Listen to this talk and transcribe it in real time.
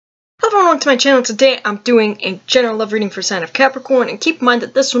everyone, welcome to my channel. Today I'm doing a general love reading for sign of Capricorn, and keep in mind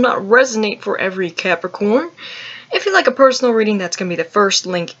that this will not resonate for every Capricorn. If you'd like a personal reading, that's going to be the first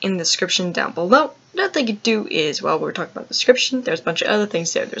link in the description down below. Another thing you do is, while we're talking about the description, there's a bunch of other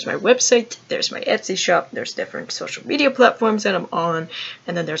things there. There's my website, there's my Etsy shop, there's different social media platforms that I'm on,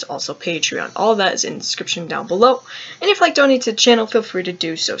 and then there's also Patreon. All that is in the description down below. And if you'd like to donate to the channel, feel free to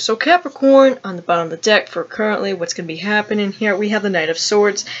do so. So Capricorn, on the bottom of the deck for currently what's going to be happening here, we have the Knight of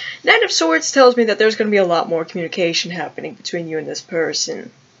Swords. Knight of Swords tells me that there's going to be a lot more communication happening between you and this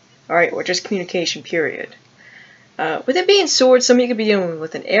person. Alright, or just communication, period. With it being swords, some of you could be dealing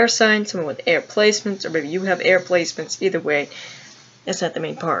with an air sign, someone with air placements, or maybe you have air placements. Either way, that's not the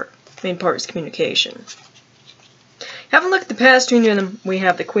main part. The main part is communication. Have a look at the past between them. We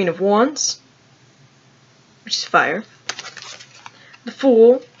have the Queen of Wands, which is fire. The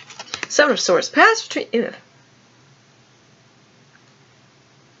Fool, Seven of Swords. Past between...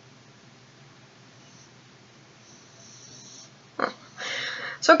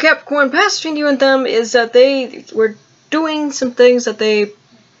 So Capricorn, past between you and them is that they were doing some things that they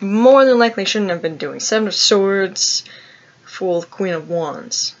more than likely shouldn't have been doing. Seven of Swords, Fool, Queen of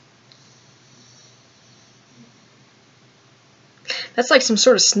Wands. That's like some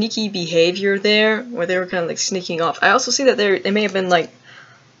sort of sneaky behavior there, where they were kind of like sneaking off. I also see that they may have been like...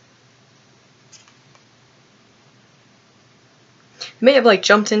 may have like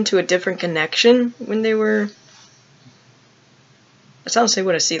jumped into a different connection when they were... That's honestly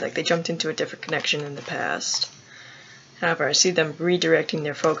what I see, like they jumped into a different connection in the past. However, I see them redirecting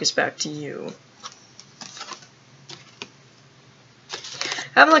their focus back to you.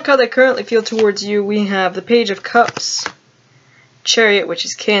 Having like how they currently feel towards you, we have the Page of Cups, Chariot, which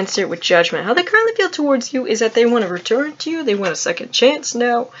is Cancer, with Judgment. How they currently feel towards you is that they want to return to you, they want a second chance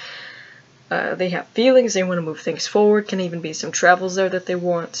now. They have feelings, they want to move things forward, can even be some travels there that they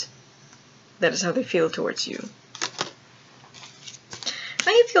want. That is how they feel towards you. How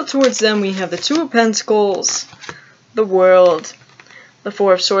you feel towards them, we have the Two of Pentacles, the World, the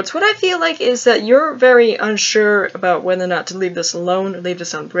Four of Swords. What I feel like is that you're very unsure about whether or not to leave this alone or leave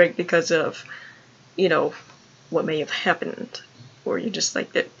this on break because of, you know, what may have happened. Or you just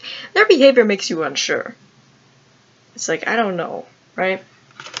like that. Their behavior makes you unsure. It's like, I don't know, right?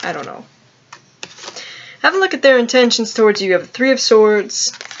 I don't know. Have a look at their intentions towards you. You have the Three of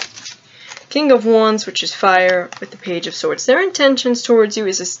Swords, King of Wands, which is fire, with the Page of Swords. Their intentions towards you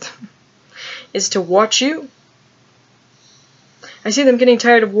is to watch you. I see them getting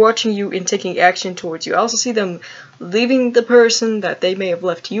tired of watching you and taking action towards you. I also see them leaving the person that they may have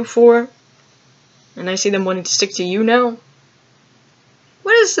left you for. And I see them wanting to stick to you now.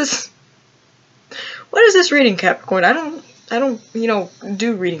 What is this? What is this reading, Capricorn? I don't, you know,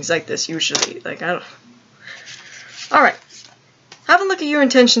 do readings like this usually. Like, I don't... Alright. Have a look at your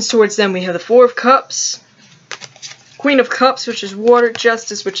intentions towards them. We have the Four of Cups, Queen of Cups, which is water,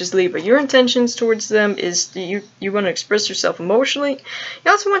 Justice, which is Libra. Your intentions towards them is you want to express yourself emotionally.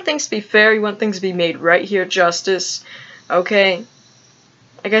 You also want things to be fair. You want things to be made right here, Justice. Okay?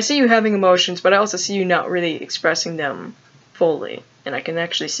 Like, I see you having emotions, but I also see you not really expressing them fully. And I can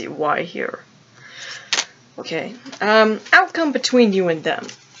actually see why here. Okay. Outcome between you and them.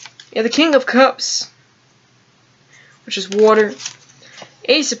 You have the King of Cups, which is water.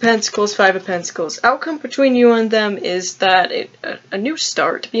 Ace of Pentacles, Five of Pentacles. Outcome between you and them is that a new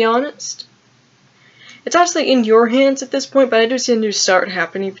start, to be honest. It's honestly in your hands at this point, but I do see a new start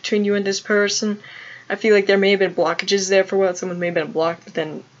happening between you and this person. I feel like there may have been blockages there for a while. Someone may have been blocked, but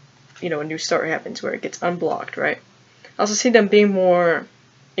then, you know, a new start happens where it gets unblocked, right? I also see them being more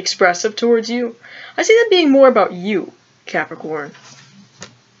expressive towards you. I see them being more about you, Capricorn.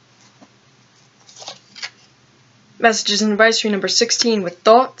 Messages and advisory number 16 with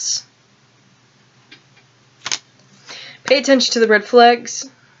thoughts. Pay attention to the red flags.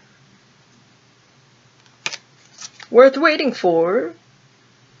 Worth waiting for.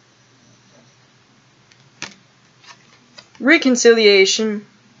 Reconciliation.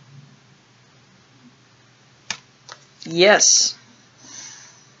 Yes.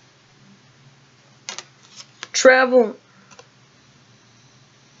 Travel.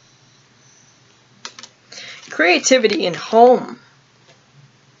 Creativity in home.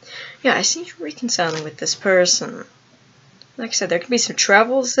 Yeah, I see you reconciling with this person. Like I said, there could be some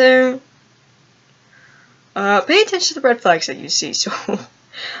travels there. Pay attention to the red flags that you see. So,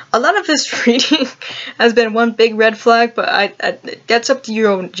 a lot of this reading has been one big red flag, but that's up to your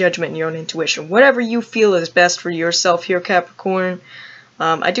own judgment and your own intuition. Whatever you feel is best for yourself here, Capricorn.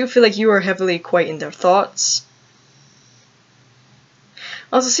 I do feel like you are heavily quite in their thoughts.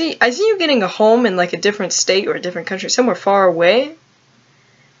 Also, I see you getting a home in like a different state or a different country, somewhere far away.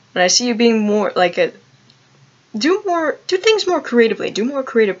 And I see you being more like a do things more creatively. Do more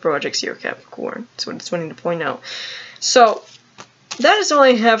creative projects here, Capricorn. That's what it's wanting to point out. So that is all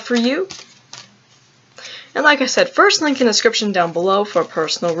I have for you. And like I said, first link in the description down below for a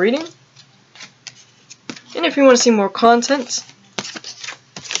personal reading. And if you want to see more content,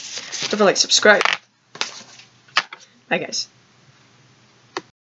 don't forget to subscribe. Bye guys.